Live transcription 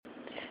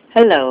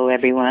Hello,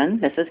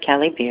 everyone. This is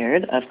Kelly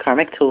Beard of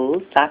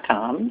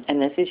KarmicTools.com,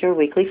 and this is your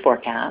weekly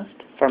forecast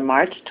for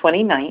March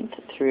 29th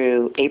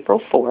through April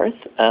 4th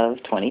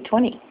of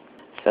 2020.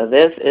 So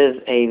this is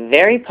a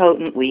very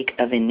potent week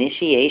of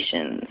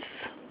initiations.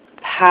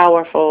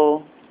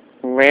 Powerful,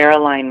 rare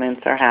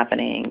alignments are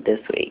happening this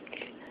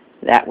week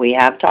that we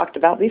have talked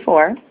about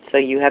before, so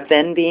you have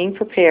been being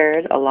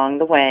prepared along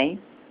the way.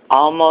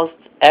 Almost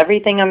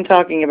everything I'm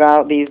talking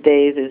about these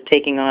days is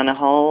taking on a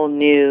whole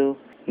new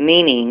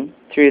meaning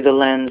through the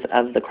lens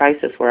of the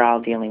crisis we're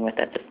all dealing with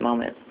at this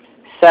moment.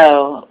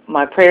 So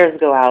my prayers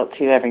go out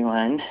to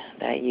everyone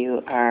that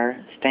you are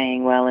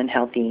staying well and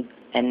healthy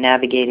and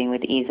navigating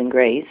with ease and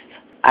grace.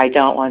 I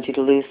don't want you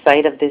to lose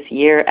sight of this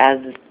year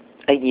as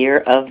a year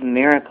of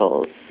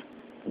miracles.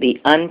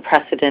 The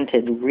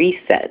unprecedented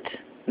reset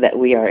that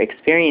we are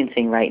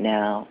experiencing right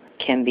now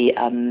can be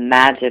a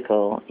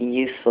magical,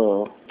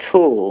 useful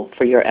tool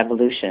for your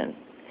evolution.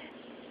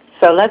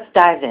 So let's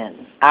dive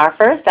in. Our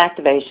first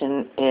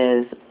activation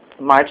is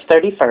March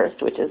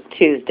 31st, which is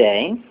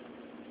Tuesday,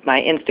 my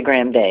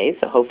Instagram day,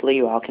 so hopefully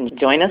you all can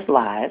join us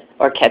live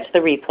or catch the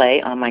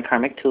replay on my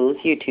Karmic Tools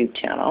YouTube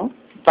channel.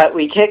 But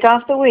we kick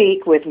off the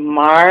week with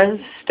Mars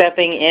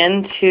stepping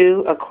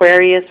into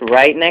Aquarius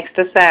right next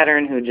to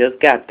Saturn, who just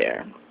got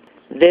there.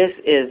 This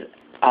is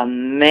a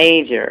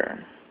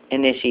major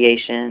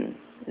initiation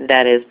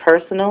that is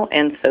personal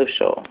and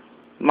social.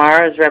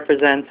 Mars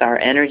represents our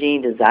energy,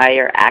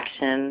 desire,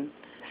 action.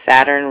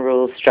 Saturn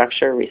rules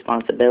structure,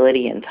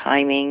 responsibility, and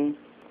timing.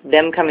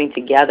 Them coming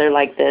together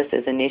like this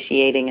is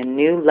initiating a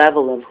new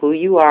level of who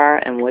you are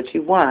and what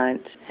you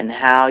want and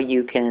how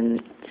you can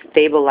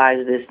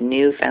stabilize this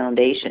new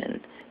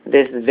foundation,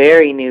 this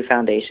very new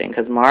foundation,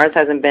 because Mars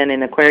hasn't been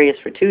in Aquarius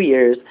for 2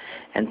 years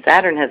and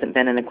Saturn hasn't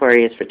been in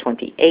Aquarius for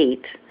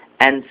 28.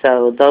 And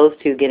so those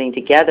two getting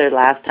together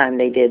last time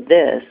they did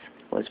this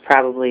was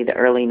probably the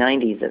early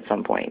 90s at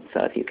some point.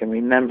 So if you can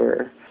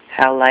remember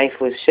how life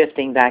was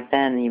shifting back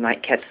then, you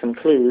might catch some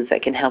clues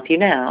that can help you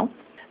now.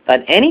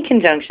 But any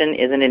conjunction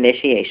is an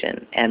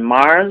initiation, and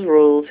Mars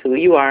rules who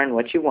you are and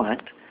what you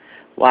want,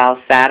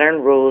 while Saturn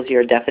rules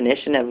your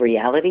definition of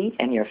reality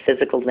and your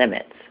physical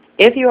limits.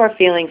 If you are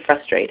feeling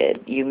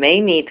frustrated, you may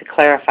need to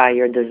clarify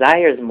your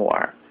desires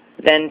more,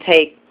 then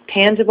take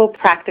tangible,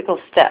 practical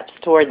steps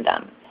toward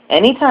them.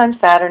 Anytime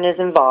Saturn is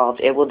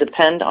involved, it will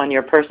depend on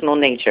your personal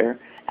nature,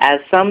 as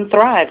some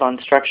thrive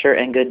on structure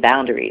and good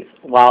boundaries,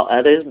 while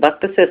others buck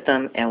the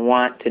system and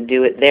want to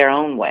do it their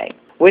own way,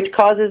 which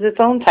causes its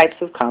own types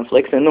of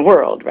conflicts in the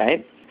world,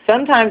 right?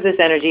 Sometimes this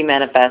energy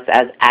manifests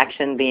as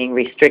action being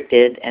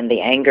restricted and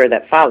the anger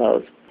that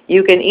follows.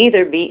 You can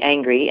either be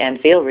angry and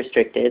feel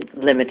restricted,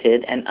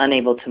 limited, and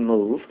unable to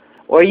move,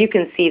 or you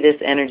can see this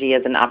energy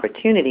as an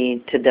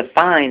opportunity to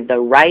define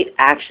the right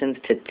actions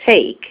to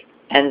take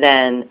and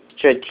then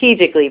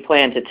strategically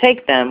plan to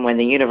take them when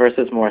the universe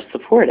is more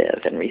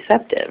supportive and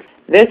receptive.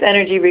 This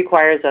energy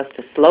requires us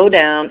to slow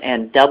down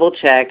and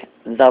double-check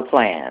the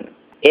plan.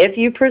 If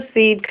you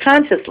proceed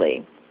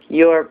consciously,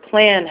 your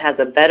plan has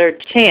a better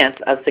chance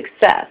of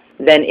success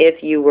than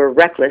if you were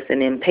reckless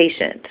and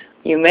impatient.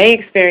 You may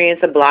experience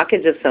a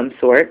blockage of some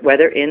sort,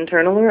 whether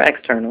internal or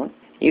external.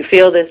 You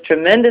feel this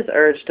tremendous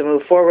urge to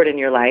move forward in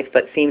your life,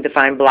 but seem to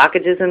find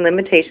blockages and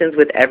limitations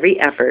with every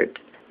effort.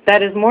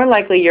 That is more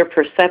likely your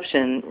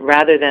perception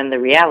rather than the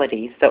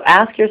reality, so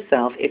ask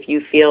yourself if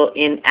you feel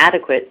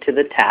inadequate to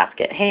the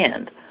task at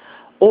hand,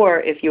 or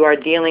if you are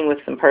dealing with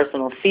some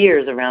personal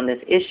fears around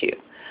this issue.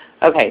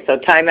 Okay, so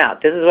time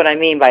out. This is what I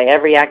mean by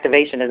every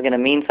activation is going to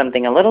mean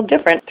something a little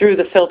different through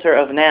the filter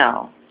of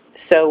now.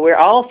 So we're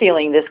all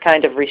feeling this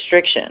kind of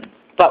restriction,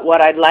 but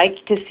what I'd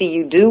like to see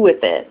you do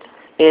with it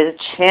is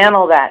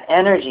channel that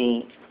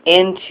energy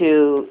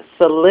into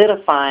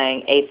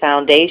solidifying a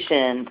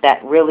foundation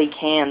that really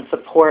can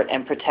support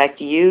and protect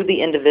you,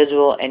 the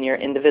individual, and your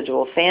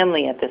individual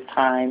family at this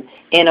time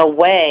in a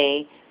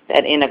way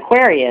that in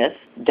Aquarius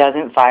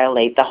doesn't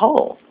violate the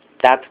whole.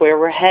 That's where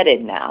we're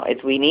headed now.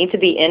 We need to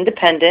be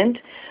independent.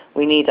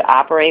 We need to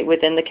operate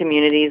within the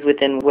communities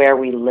within where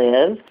we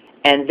live.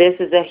 And this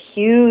is a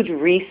huge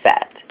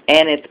reset.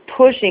 And it's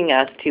pushing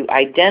us to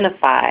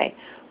identify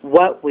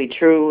what we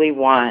truly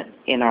want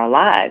in our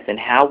lives and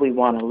how we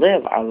want to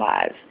live our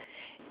lives.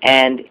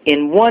 And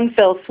in one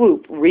fell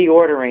swoop,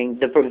 reordering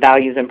the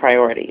values and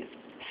priorities.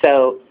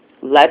 So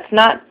let's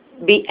not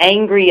be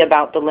angry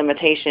about the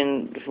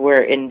limitations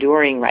we're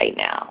enduring right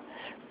now.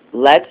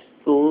 Let's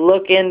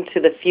look into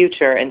the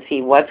future and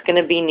see what's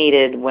going to be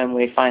needed when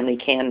we finally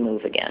can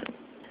move again.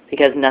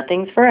 Because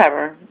nothing's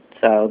forever,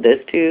 so this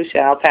too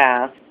shall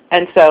pass.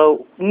 And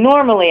so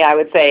normally I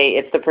would say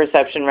it's the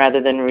perception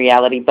rather than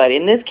reality, but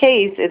in this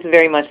case it's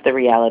very much the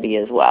reality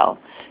as well.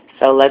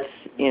 So let's,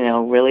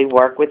 really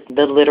work with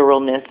the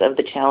literalness of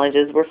the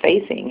challenges we're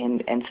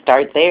facing and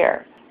start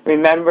there.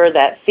 Remember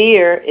that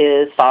fear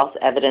is false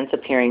evidence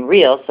appearing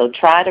real, so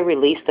try to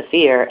release the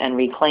fear and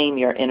reclaim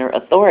your inner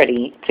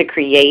authority to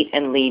create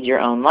and lead your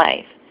own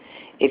life.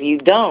 If you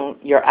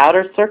don't, your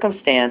outer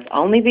circumstance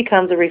only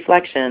becomes a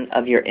reflection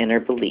of your inner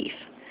belief.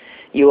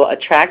 You will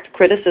attract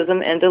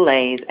criticism and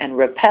delays and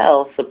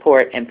repel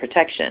support and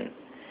protection.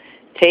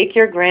 Take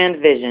your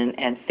grand vision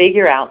and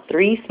figure out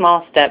 3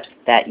 small steps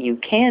that you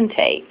can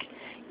take,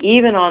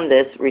 even on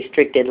this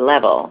restricted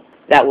level,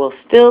 that will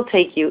still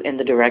take you in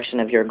the direction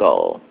of your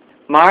goal.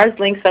 Mars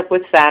links up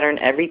with Saturn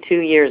every 2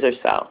 years or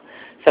so.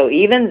 So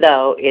even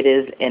though it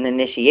is an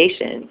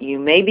initiation, you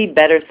may be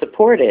better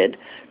supported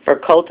for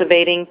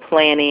cultivating,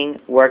 planning,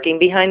 working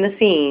behind the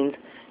scenes,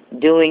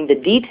 doing the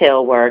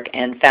detail work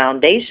and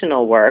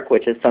foundational work,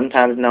 which is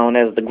sometimes known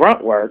as the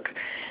grunt work,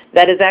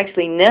 that is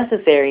actually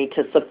necessary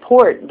to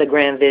support the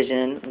grand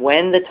vision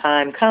when the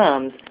time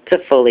comes to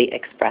fully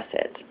express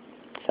it.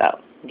 So,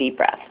 deep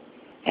breath.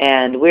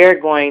 And we're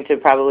going to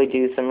probably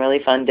do some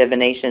really fun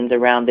divinations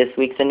around this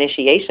week's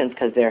initiations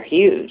because they're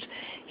huge.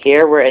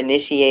 Here we're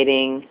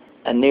initiating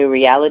a new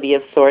reality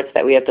of sorts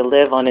that we have to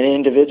live on an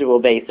individual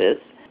basis.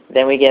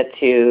 Then we get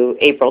to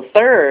April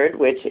 3rd,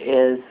 which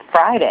is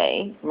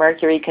Friday,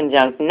 Mercury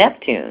conjunct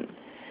Neptune.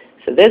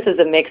 So this is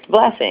a mixed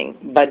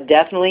blessing, but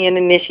definitely an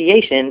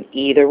initiation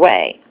either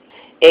way.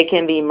 It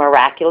can be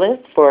miraculous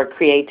for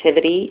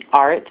creativity,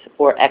 art,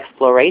 or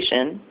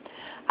exploration.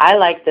 I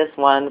like this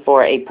one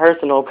for a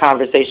personal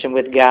conversation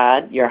with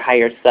God, your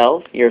higher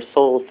self, your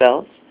soul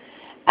self.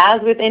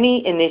 As with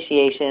any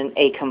initiation,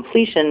 a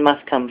completion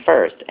must come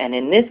first, and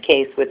in this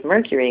case with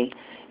Mercury,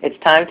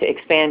 it's time to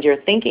expand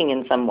your thinking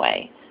in some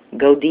way.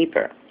 Go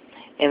deeper.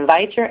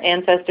 Invite your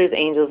ancestors,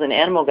 angels, and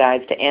animal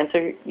guides to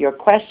answer your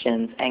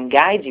questions and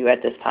guide you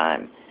at this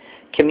time.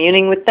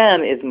 Communing with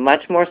them is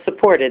much more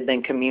supported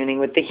than communing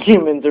with the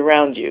humans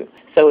around you.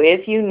 So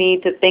if you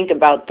need to think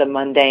about the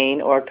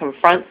mundane or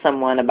confront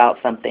someone about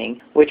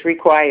something, which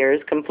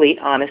requires complete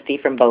honesty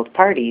from both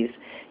parties,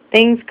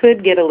 things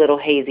could get a little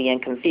hazy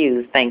and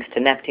confused thanks to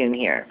Neptune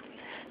here.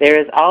 There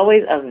is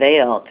always a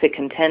veil to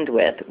contend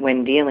with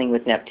when dealing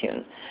with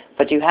Neptune,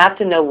 but you have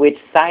to know which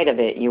side of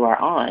it you are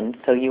on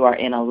so you are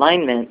in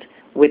alignment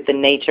with the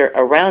nature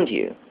around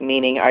you,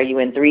 meaning are you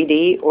in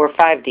 3D or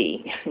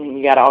 5D?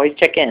 You got to always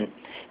check in.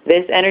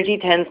 This energy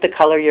tends to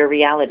color your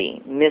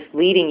reality,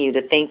 misleading you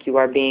to think you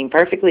are being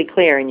perfectly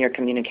clear in your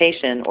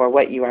communication or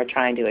what you are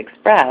trying to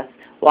express,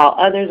 while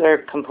others are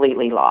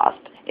completely lost.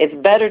 It's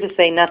better to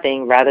say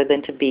nothing rather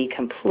than to be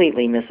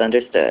completely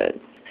misunderstood.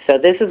 So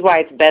this is why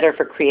it's better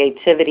for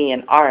creativity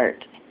and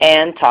art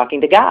and talking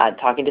to God,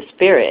 talking to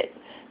Spirit,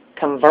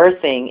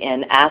 conversing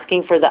and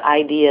asking for the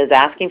ideas,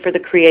 asking for the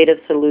creative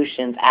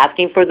solutions,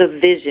 asking for the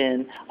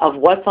vision of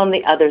what's on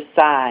the other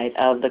side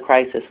of the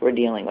crisis we're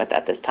dealing with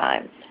at this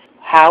time.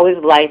 How is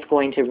life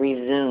going to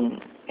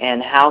resume,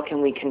 and how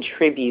can we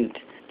contribute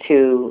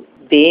to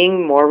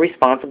being more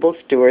responsible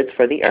stewards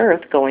for the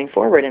earth going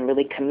forward and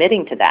really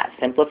committing to that,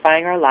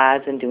 simplifying our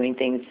lives and doing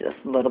things just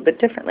a little bit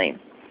differently.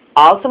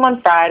 Also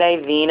on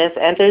Friday, Venus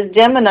enters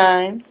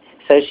Gemini.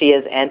 So she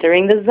is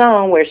entering the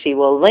zone where she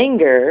will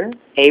linger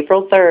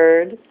April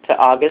 3rd to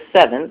August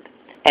 7th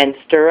and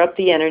stir up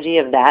the energy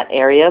of that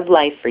area of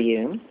life for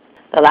you.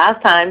 The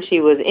last time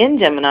she was in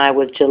Gemini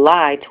was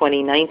July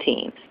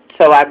 2019.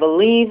 So I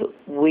believe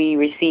we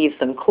received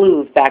some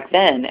clues back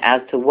then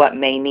as to what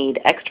may need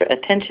extra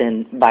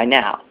attention by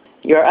now.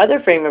 Your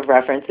other frame of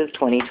reference is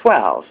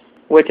 2012,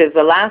 which is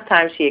the last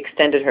time she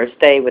extended her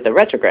stay with a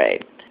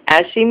retrograde.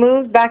 As she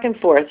moves back and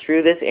forth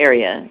through this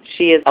area,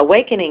 she is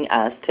awakening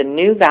us to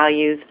new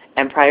values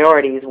and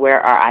priorities where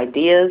our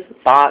ideas,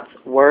 thoughts,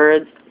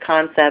 words,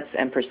 concepts,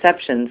 and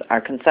perceptions are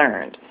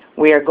concerned.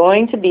 We are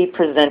going to be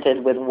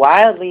presented with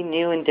wildly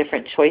new and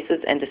different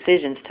choices and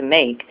decisions to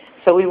make,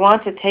 so we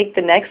want to take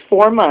the next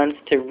 4 months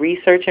to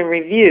research and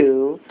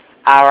review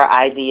our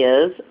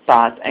ideas,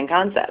 thoughts, and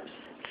concepts.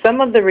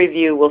 Some of the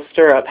review will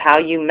stir up how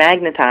you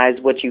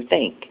magnetize what you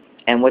think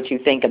and what you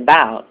think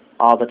about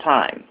all the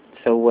time.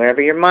 So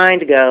wherever your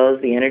mind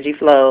goes, the energy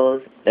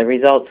flows, the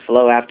results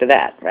flow after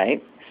that,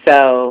 right?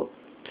 So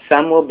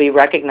some will be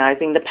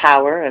recognizing the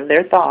power of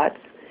their thoughts,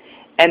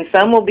 and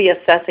some will be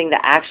assessing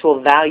the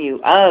actual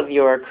value of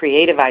your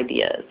creative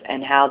ideas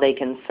and how they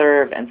can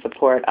serve and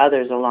support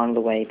others along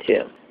the way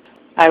too.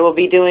 I will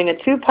be doing a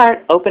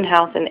 2-part open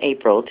house in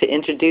April to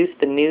introduce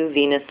the new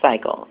Venus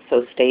cycle,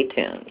 so stay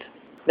tuned.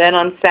 Then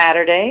on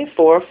Saturday,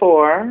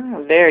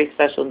 4/4, a very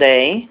special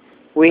day,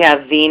 we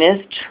have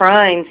Venus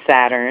trine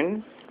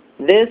Saturn.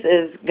 This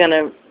is going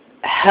to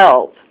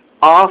help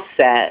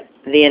offset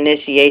the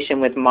initiation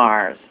with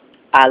Mars.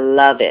 I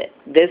love it.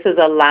 This is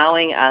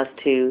allowing us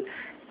to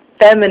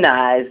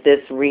feminize this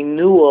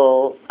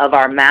renewal of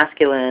our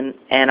masculine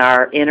and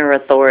our inner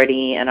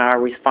authority and our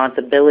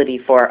responsibility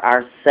for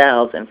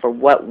ourselves and for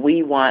what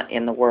we want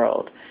in the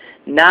world.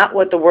 Not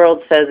what the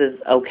world says is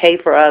okay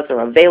for us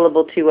or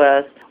available to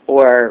us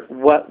or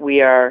what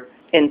we are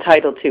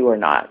entitled to or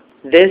not.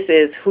 This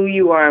is who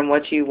you are and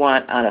what you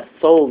want on a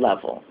soul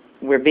level.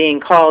 We're being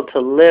called to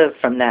live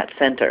from that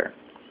center.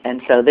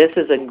 And so this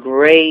is a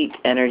great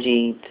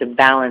energy to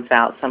balance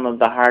out some of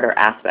the harder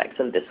aspects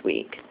of this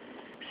week.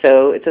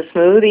 So it's a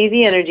smooth,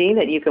 easy energy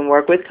that you can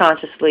work with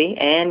consciously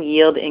and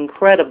yield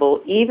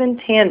incredible, even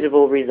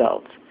tangible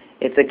results.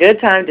 It's a good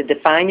time to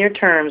define your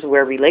terms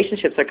where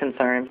relationships are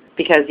concerned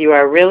because you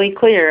are really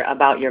clear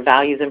about your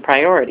values and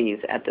priorities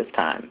at this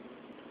time.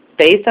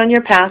 Based on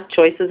your past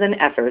choices and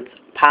efforts,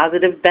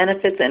 positive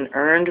benefits and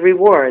earned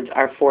rewards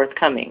are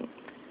forthcoming.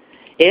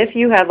 If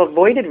you have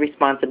avoided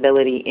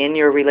responsibility in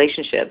your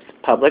relationships,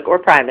 public or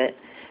private,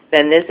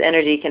 then this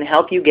energy can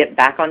help you get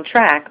back on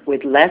track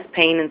with less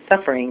pain and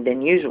suffering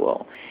than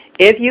usual.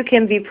 If you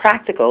can be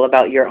practical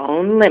about your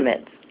own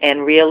limits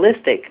and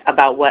realistic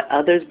about what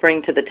others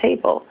bring to the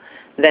table,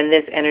 then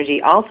this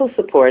energy also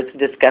supports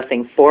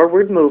discussing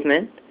forward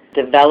movement,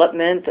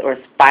 development, or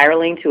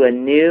spiraling to a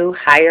new,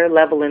 higher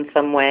level in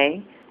some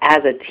way as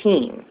a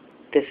team.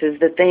 This is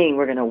the thing.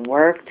 We're going to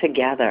work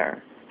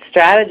together.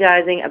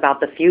 Strategizing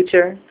about the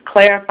future,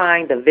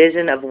 clarifying the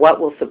vision of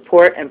what will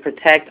support and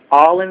protect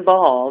all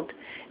involved,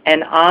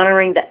 and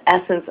honoring the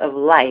essence of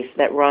life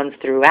that runs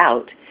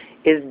throughout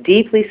is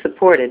deeply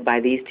supported by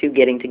these two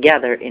getting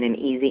together in an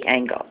easy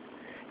angle.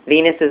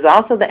 Venus is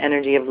also the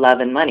energy of love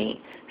and money,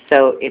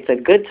 so it's a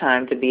good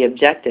time to be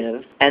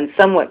objective and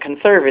somewhat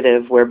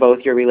conservative where both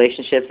your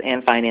relationships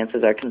and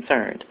finances are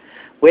concerned.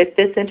 With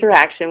this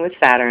interaction with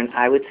Saturn,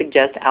 I would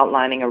suggest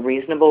outlining a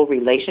reasonable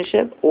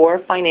relationship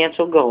or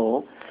financial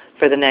goal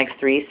for the next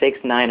 3, 6,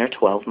 9, or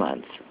 12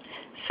 months.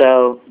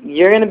 So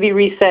you're going to be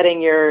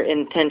resetting your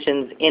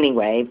intentions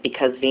anyway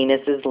because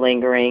Venus is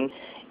lingering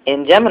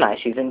in Gemini.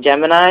 She's in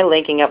Gemini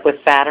linking up with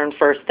Saturn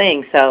first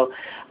thing. So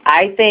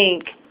I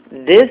think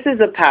this is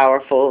a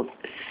powerful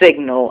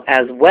signal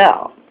as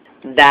well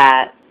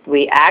that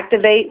we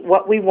activate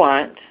what we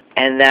want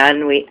and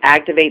then we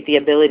activate the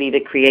ability to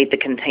create the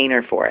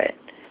container for it.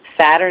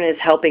 Saturn is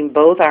helping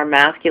both our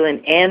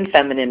masculine and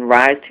feminine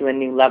rise to a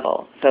new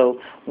level. So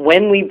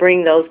when we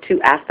bring those two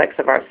aspects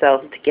of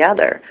ourselves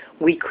together,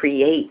 we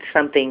create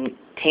something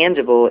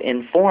tangible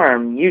in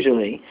form,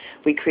 usually.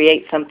 We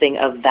create something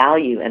of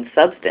value and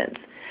substance.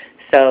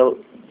 So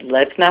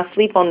let's not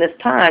sleep on this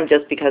time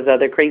just because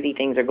other crazy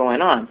things are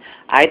going on.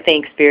 I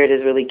think Spirit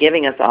is really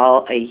giving us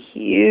all a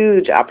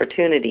huge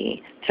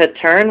opportunity to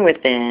turn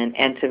within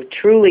and to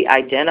truly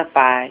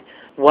identify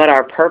what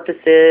our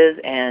purpose is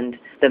and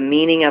the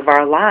meaning of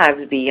our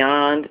lives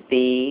beyond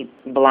the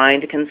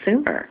blind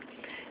consumer,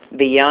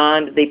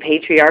 beyond the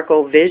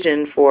patriarchal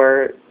vision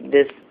for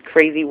this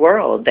crazy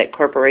world that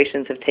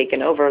corporations have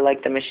taken over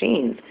like the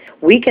machines.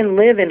 We can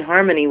live in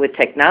harmony with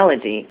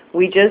technology.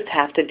 We just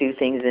have to do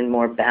things in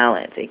more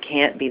balance. It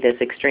can't be this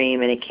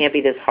extreme and it can't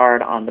be this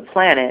hard on the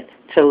planet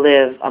to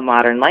live a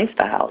modern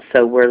lifestyle.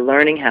 So we're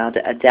learning how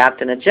to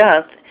adapt and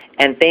adjust,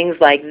 and things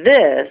like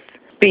this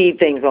speed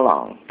things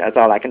along. That's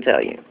all I can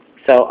tell you.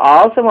 So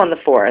also on the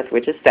 4th,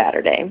 which is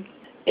Saturday,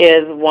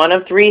 is one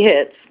of 3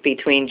 hits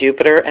between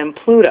Jupiter and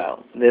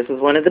Pluto. This is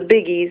one of the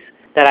biggies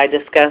that I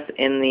discuss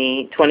in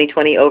the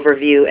 2020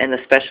 overview and the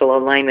special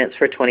alignments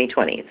for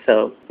 2020.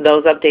 So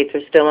those updates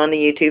are still on the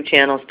YouTube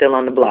channel, still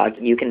on the blog.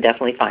 You can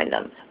definitely find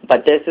them.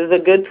 But this is a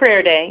good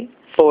prayer day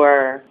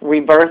for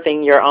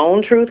rebirthing your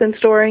own truth and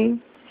story,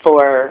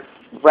 for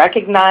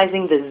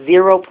recognizing the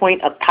 0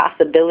 point of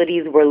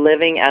possibilities we're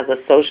living as a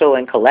social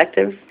and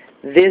collective.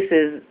 This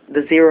is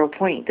the 0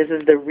 point. This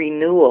is the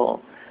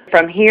renewal.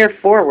 From here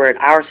forward,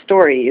 our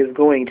story is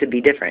going to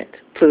be different.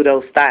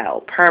 Pluto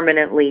style,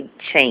 permanently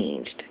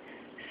changed.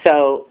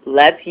 So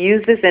let's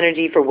use this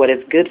energy for what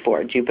it's good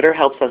for. Jupiter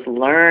helps us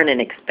learn and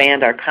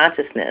expand our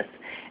consciousness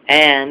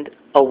and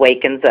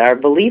awakens our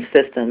belief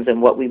systems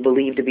and what we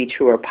believe to be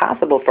true or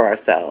possible for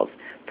ourselves.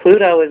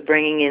 Pluto is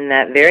bringing in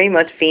that very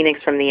much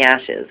phoenix from the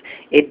ashes.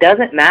 It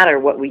doesn't matter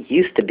what we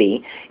used to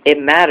be.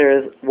 It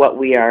matters what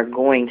we are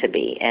going to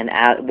be and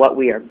what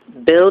we are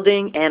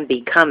building and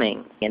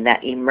becoming, and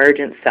that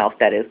emergent self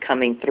that is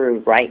coming through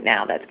right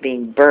now, that's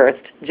being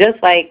birthed,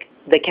 just like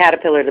the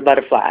caterpillar to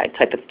butterfly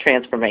type of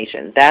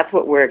transformation. That's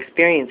what we're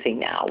experiencing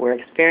now. We're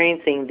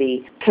experiencing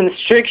the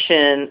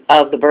constriction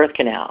of the birth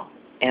canal.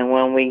 And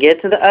when we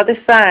get to the other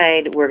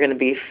side, we're going to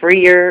be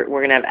freer.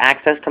 We're going to have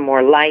access to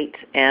more light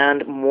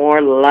and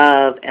more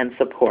love and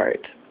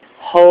support.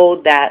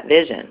 Hold that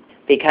vision,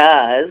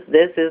 because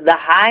this is the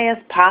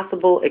highest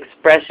possible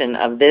expression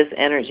of this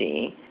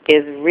energy,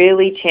 is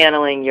really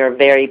channeling your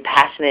very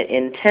passionate,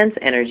 intense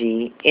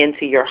energy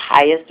into your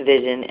highest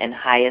vision and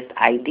highest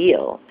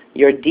ideal,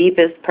 your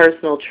deepest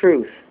personal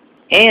truth.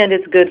 And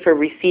it's good for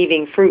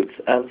receiving fruits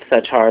of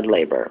such hard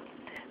labor.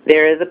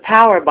 There is a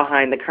power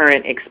behind the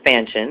current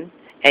expansion,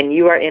 and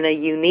you are in a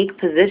unique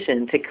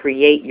position to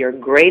create your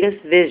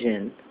greatest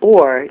vision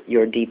or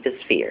your deepest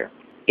fear.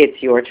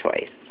 It's your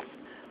choice.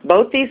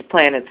 Both these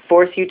planets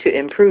force you to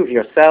improve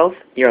yourself,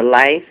 your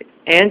life,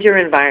 and your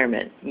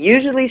environment,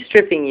 usually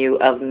stripping you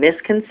of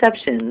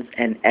misconceptions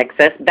and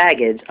excess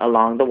baggage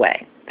along the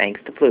way, thanks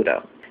to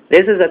Pluto.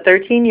 This is a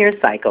 13-year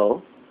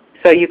cycle,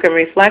 so you can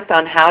reflect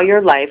on how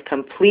your life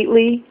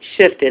completely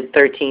shifted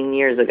 13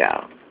 years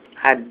ago.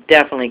 I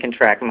definitely can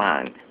track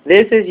mine.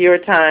 This is your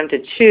time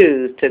to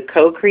choose to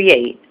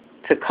co-create,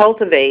 to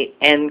cultivate,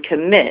 and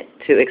commit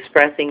to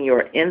expressing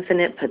your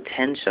infinite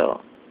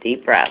potential.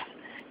 Deep breath.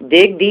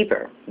 Dig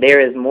deeper. There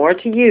is more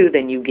to you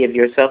than you give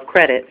yourself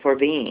credit for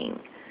being.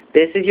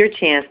 This is your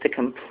chance to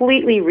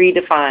completely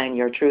redefine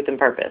your truth and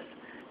purpose.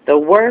 The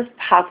worst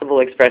possible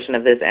expression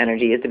of this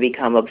energy is to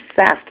become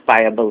obsessed by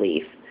a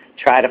belief,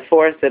 try to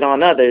force it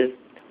on others,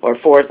 or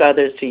force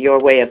others to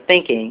your way of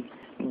thinking,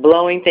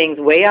 blowing things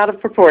way out of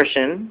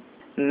proportion,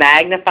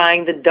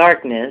 magnifying the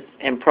darkness,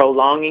 and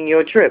prolonging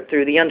your trip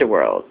through the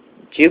underworld.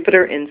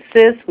 Jupiter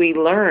insists we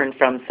learn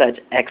from such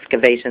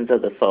excavations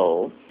of the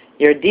soul.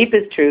 Your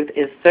deepest truth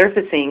is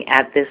surfacing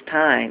at this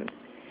time.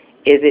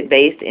 Is it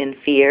based in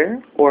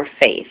fear or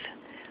faith?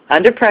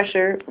 Under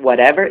pressure,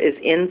 whatever is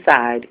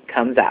inside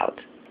comes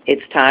out.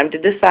 It's time to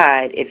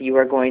decide if you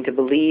are going to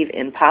believe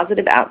in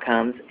positive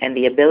outcomes and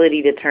the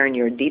ability to turn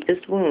your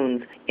deepest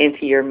wounds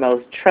into your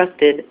most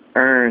trusted,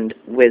 earned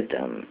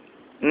wisdom.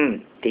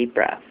 Deep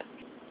breath.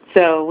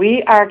 So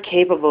we are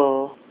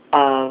capable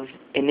of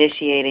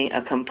initiating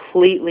a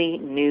completely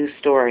new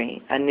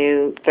story, a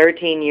new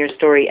 13-year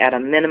story at a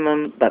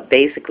minimum, but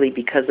basically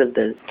because of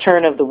the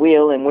turn of the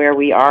wheel and where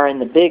we are in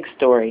the big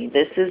story,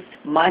 this is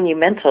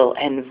monumental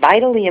and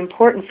vitally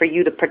important for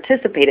you to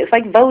participate. It's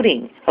like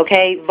voting,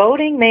 okay?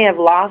 Voting may have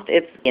lost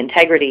its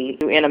integrity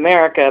in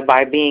America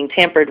by being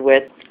tampered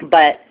with,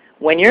 but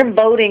when you're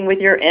voting with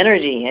your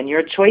energy and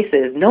your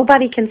choices,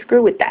 nobody can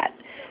screw with that.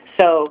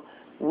 So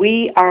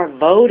we are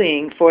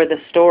voting for the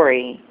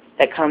story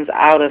that comes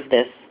out of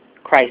this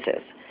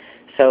crisis.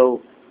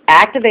 So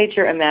activate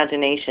your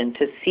imagination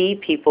to see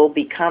people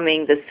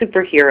becoming the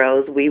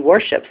superheroes we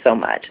worship so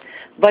much,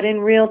 but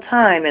in real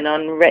time and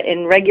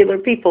in regular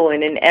people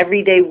and in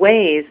everyday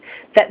ways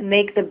that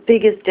make the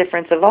biggest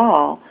difference of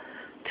all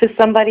to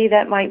somebody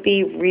that might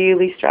be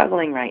really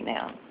struggling right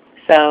now.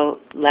 So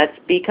let's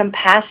be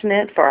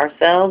compassionate for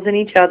ourselves and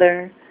each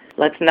other.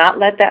 Let's not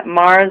let that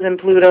Mars and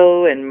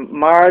Pluto and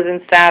Mars and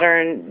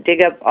Saturn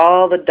dig up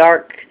all the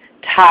dark,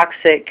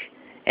 toxic,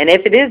 and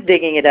if it is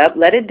digging it up,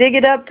 let it dig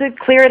it up to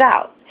clear it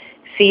out.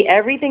 See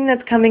everything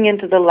that's coming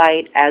into the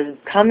light as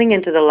coming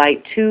into the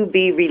light to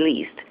be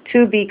released,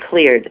 to be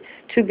cleared,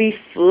 to be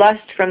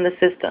flushed from the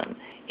system.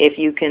 If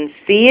you can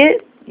see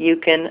it, you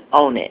can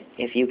own it.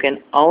 If you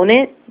can own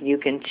it, you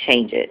can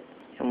change it.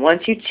 And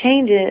once you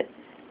change it,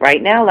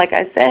 right now, like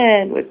I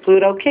said, with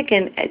Pluto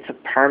kicking, it's a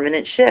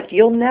permanent shift.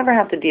 You'll never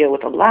have to deal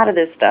with a lot of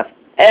this stuff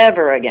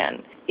ever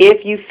again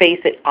if you face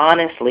it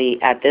honestly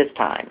at this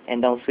time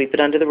and don't sweep it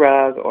under the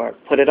rug or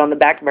put it on the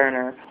back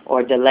burner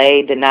or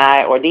delay,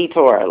 deny, or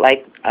detour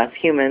like us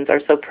humans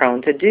are so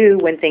prone to do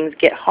when things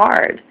get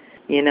hard.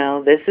 You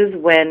know, this is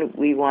when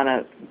we want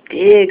to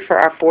dig for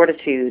our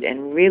fortitude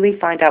and really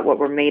find out what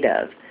we're made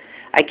of.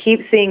 I keep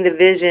seeing the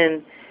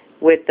vision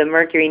with the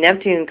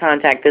Mercury-Neptune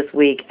contact this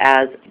week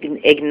as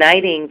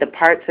igniting the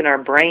parts in our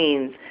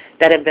brains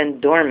that have been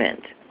dormant.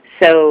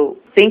 So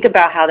think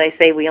about how they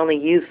say we only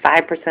use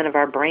 5% of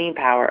our brain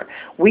power.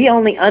 We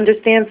only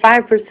understand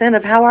 5%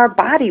 of how our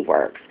body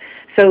works.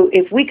 So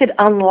if we could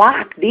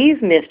unlock these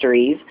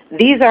mysteries,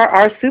 these are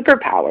our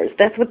superpowers.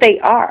 That's what they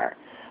are.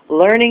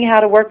 Learning how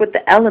to work with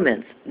the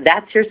elements,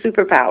 that's your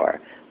superpower.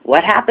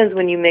 What happens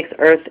when you mix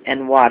earth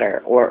and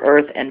water, or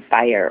earth and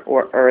fire,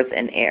 or earth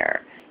and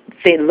air?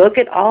 Say, look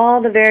at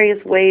all the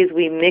various ways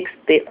we mix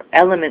the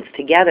elements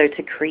together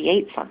to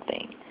create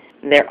something.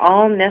 They're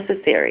all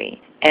necessary.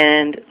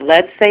 And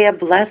let's say a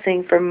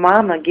blessing for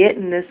Mama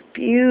getting this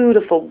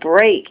beautiful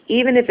break,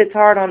 even if it's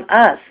hard on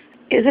us.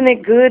 Isn't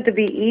it good to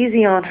be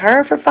easy on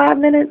her for 5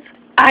 minutes?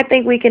 I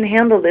think we can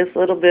handle this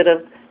little bit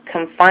of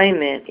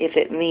confinement if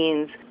it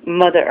means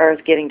Mother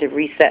Earth getting to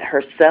reset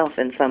herself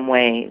in some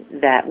way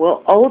that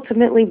will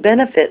ultimately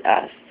benefit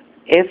us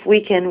if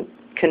we can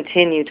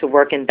continue to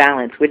work in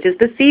balance, which is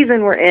the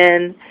season we're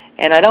in.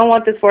 And I don't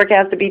want this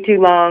forecast to be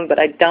too long, but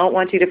I don't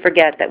want you to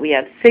forget that we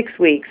have 6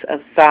 weeks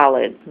of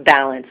solid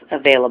balance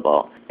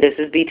available. This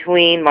is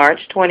between March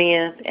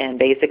 20th and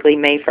basically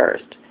May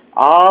 1st,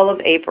 all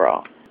of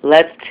April.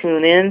 Let's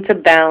tune in to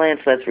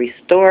balance. Let's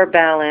restore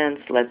balance.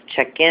 Let's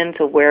check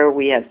into where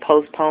we have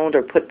postponed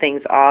or put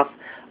things off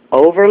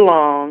over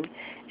long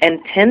and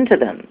tend to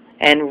them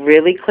and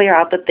really clear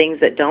out the things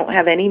that don't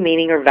have any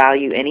meaning or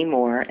value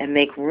anymore and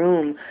make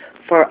room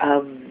for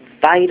a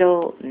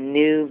vital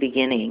new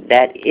beginning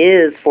that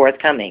is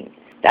forthcoming.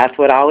 That's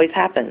what always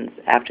happens.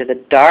 After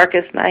the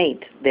darkest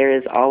night, there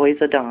is always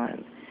a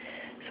dawn.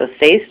 So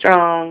stay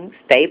strong,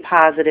 stay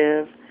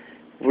positive,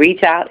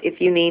 reach out if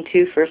you need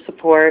to for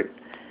support.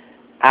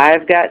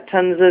 I've got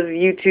tons of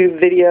YouTube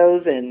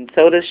videos, and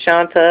so does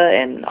Shanta,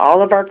 and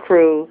all of our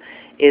crew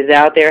is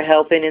out there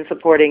helping and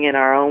supporting in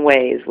our own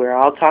ways. We're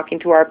all talking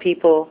to our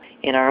people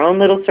in our own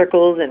little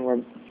circles, and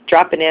we're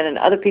dropping in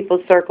other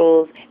people's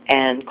circles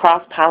and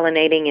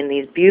cross-pollinating in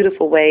these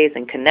beautiful ways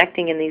and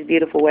connecting in these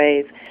beautiful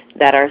ways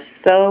that are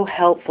so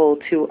helpful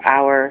to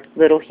our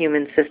little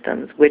human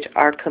systems, which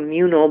are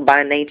communal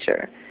by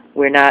nature.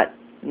 We're not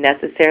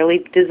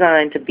necessarily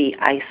designed to be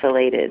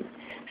isolated.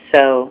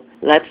 So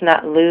let's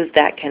not lose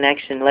that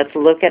connection. Let's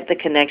look at the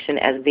connection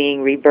as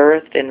being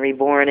rebirthed and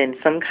reborn in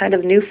some kind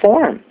of new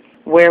form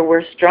where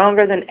we're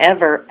stronger than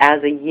ever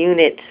as a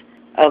unit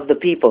of the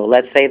people,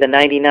 let's say the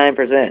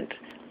 99%.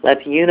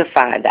 Let's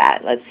unify that.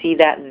 Let's see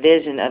that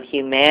vision of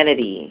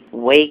humanity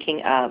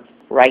waking up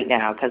right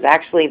now, because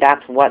actually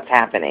that's what's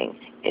happening.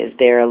 Is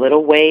there are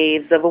little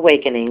waves of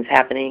awakenings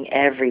happening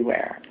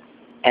everywhere,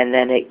 and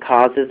then it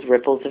causes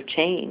ripples of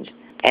change.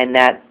 And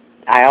that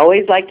I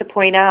always like to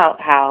point out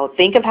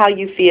think of how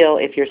you feel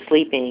if you're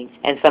sleeping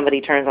and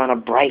somebody turns on a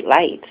bright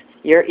light.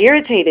 You're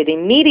irritated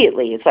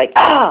immediately. It's like,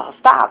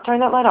 stop,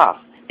 turn that light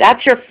off.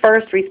 That's your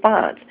first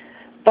response.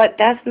 But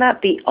that's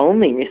not the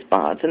only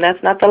response, and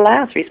that's not the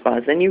last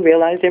response. Then you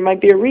realize there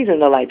might be a reason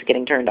the light's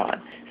getting turned on.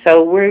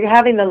 So we're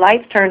having the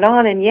lights turned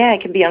on, and yeah,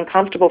 it can be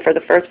uncomfortable for the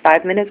first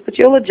 5 minutes, but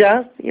you'll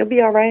adjust. You'll be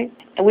all right.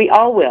 And we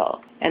all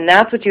will. And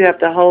that's what you have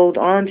to hold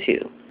on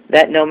to,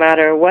 that no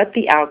matter what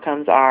the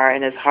outcomes are,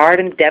 and as hard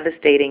and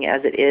devastating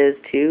as it is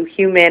to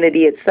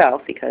humanity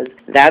itself, because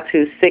that's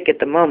who's sick at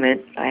the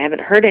moment, I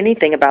haven't heard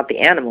anything about the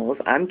animals.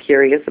 I'm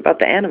curious about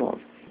the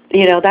animals.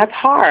 That's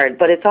hard,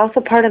 but it's also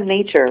part of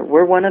nature.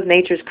 We're one of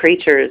nature's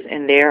creatures,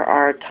 and there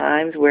are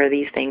times where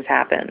these things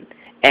happen.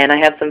 And I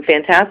have some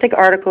fantastic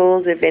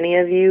articles if any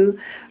of you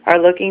are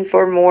looking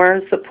for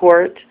more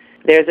support.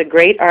 There's a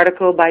great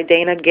article by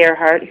Dana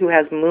Gerhardt, who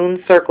has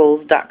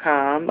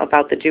mooncircles.com,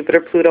 about the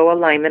Jupiter-Pluto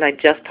alignment I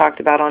just talked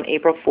about on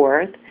April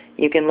 4th.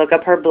 You can look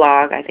up her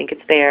blog. I think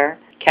it's there.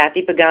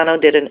 Kathy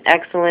Pagano did an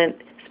excellent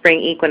spring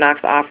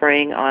equinox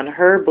offering on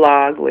her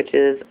blog, it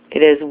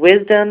is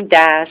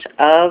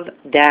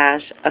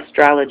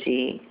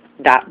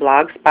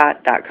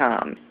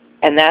wisdom-of-astrology.blogspot.com.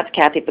 And that's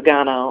Kathy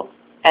Pagano.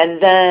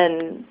 And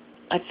then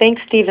I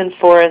think Stephen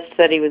Forrest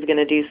said he was going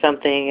to do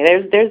something.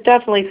 There's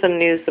definitely some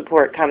new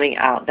support coming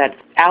out that's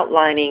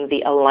outlining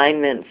the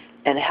alignments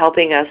and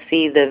helping us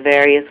see the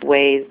various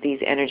ways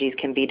these energies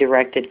can be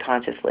directed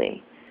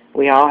consciously.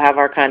 We all have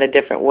our kind of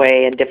different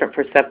way and different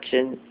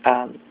perspective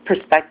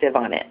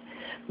on it.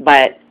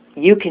 But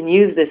you can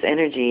use this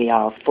energy,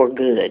 y'all, for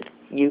good.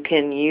 You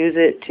can use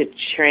it to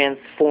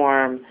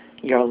transform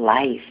your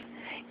life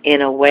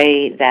in a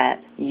way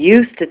that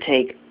used to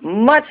take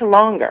much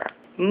longer,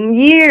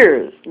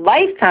 years,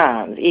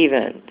 lifetimes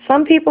even.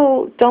 Some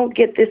people don't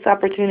get this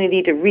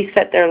opportunity to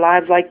reset their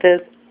lives like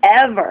this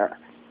ever.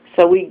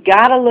 So we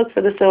got to look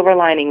for the silver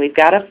lining. We've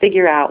got to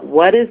figure out,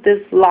 what is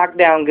this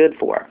lockdown good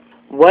for?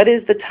 What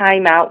is the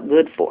timeout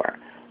good for?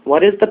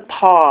 What is the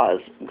pause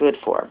good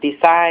for,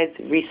 besides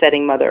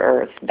resetting Mother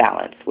Earth's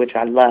balance, which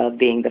I love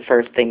being the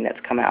first thing that's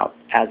come out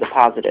as a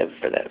positive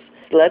for this.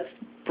 Let's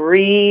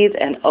breathe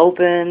and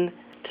open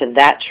to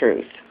that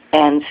truth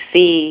and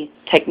see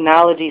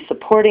technology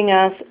supporting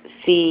us,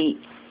 see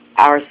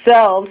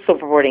ourselves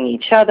supporting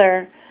each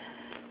other,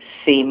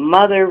 see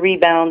Mother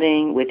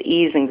rebounding with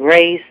ease and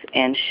grace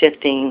and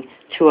shifting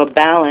to a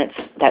balance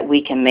that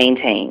we can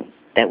maintain,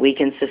 that we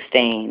can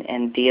sustain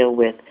and deal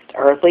with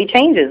earthly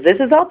changes.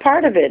 This is all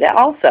part of it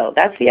also.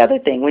 That's the other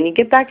thing. When you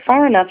get back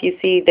far enough, you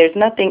see there's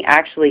nothing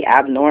actually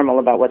abnormal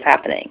about what's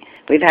happening.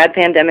 We've had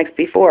pandemics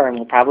before, and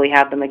we'll probably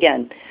have them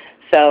again.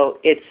 So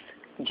it's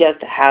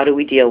just, how do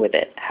we deal with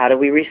it? How do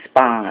we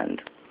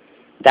respond?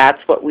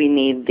 That's what we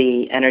need,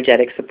 the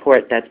energetic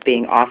support that's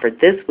being offered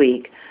this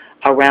week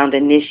around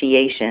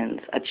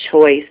initiations, a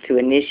choice to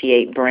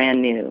initiate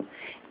brand new,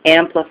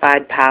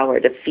 amplified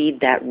power to feed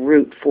that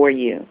root for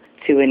you,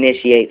 to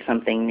initiate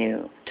something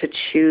new, to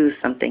choose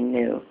something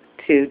new,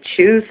 to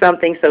choose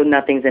something so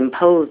nothing's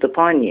imposed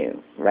upon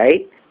you,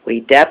 right?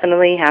 We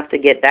definitely have to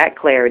get that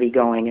clarity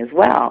going as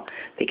well,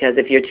 because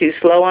if you're too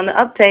slow on the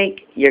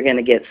uptake, you're going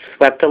to get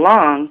swept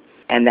along,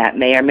 and that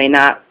may or may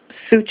not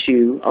suit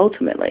you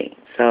ultimately.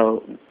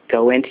 So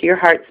go into your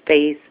heart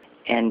space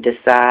and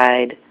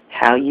decide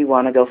how you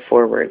want to go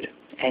forward,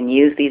 and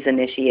use these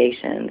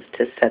initiations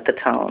to set the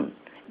tone.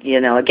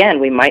 Again,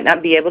 we might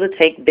not be able to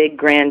take big,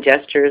 grand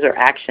gestures or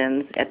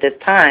actions at this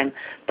time,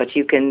 but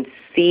you can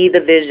see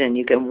the vision.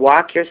 You can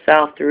walk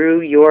yourself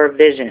through your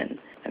vision.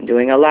 I'm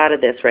doing a lot of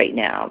this right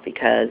now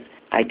because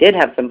I did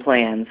have some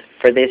plans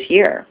for this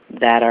year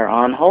that are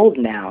on hold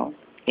now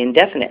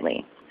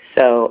indefinitely.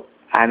 So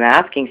I'm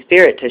asking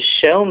Spirit to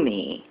show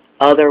me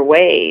other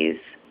ways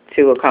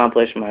to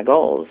accomplish my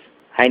goals.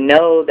 I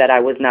know that I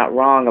was not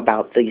wrong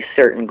about these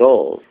certain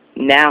goals.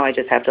 Now I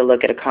just have to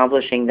look at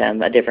accomplishing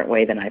them a different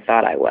way than I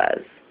thought I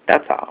was.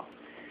 That's all.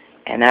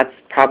 And that's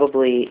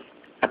probably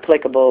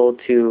applicable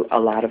to a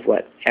lot of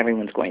what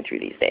everyone's going through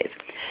these days.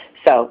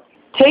 So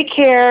take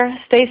care,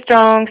 stay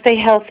strong, stay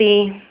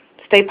healthy,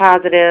 stay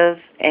positive,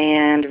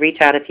 and reach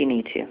out if you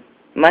need to.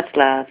 Much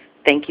love.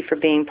 Thank you for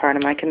being part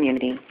of my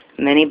community.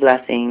 Many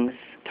blessings.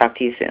 Talk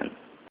to you soon.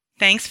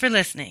 Thanks for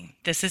listening.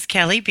 This is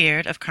Kelly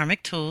Beard of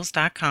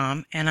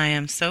KarmicTools.com, and I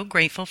am so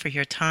grateful for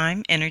your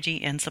time,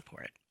 energy, and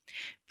support.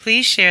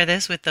 Please share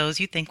this with those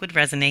you think would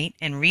resonate,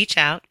 and reach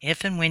out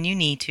if and when you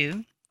need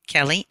to.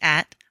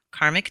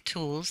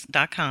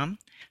 Kelly@KarmicTools.com.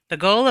 The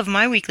goal of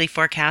my weekly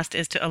forecast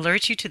is to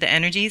alert you to the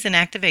energies and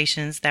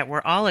activations that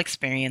we're all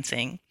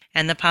experiencing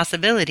and the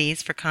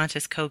possibilities for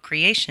conscious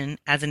co-creation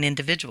as an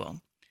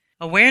individual.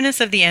 Awareness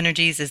of the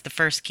energies is the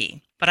first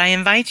key, but I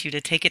invite you to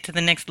take it to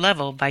the next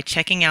level by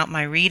checking out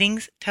my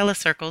readings,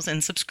 telecircles,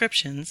 and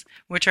subscriptions,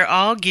 which are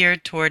all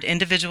geared toward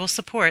individual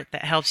support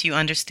that helps you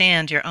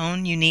understand your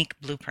own unique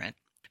blueprint.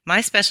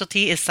 My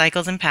specialty is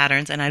cycles and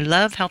patterns, and I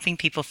love helping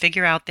people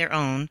figure out their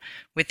own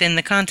within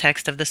the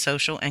context of the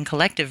social and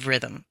collective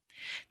rhythm.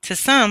 To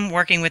some,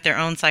 working with their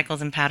own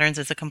cycles and patterns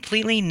is a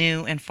completely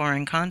new and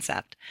foreign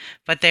concept,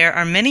 but there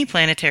are many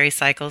planetary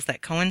cycles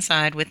that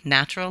coincide with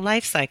natural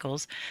life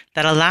cycles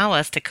that allow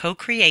us to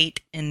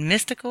co-create in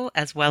mystical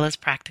as well as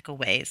practical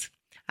ways.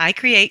 I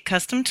create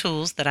custom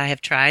tools that I have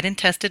tried and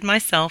tested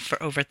myself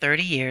for over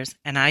 30 years,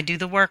 and I do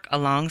the work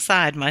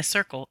alongside my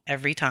circle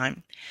every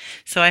time.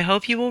 So I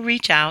hope you will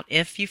reach out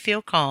if you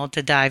feel called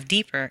to dive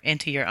deeper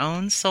into your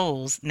own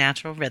soul's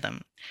natural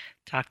rhythm.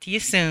 Talk to you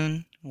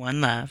soon.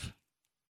 One love.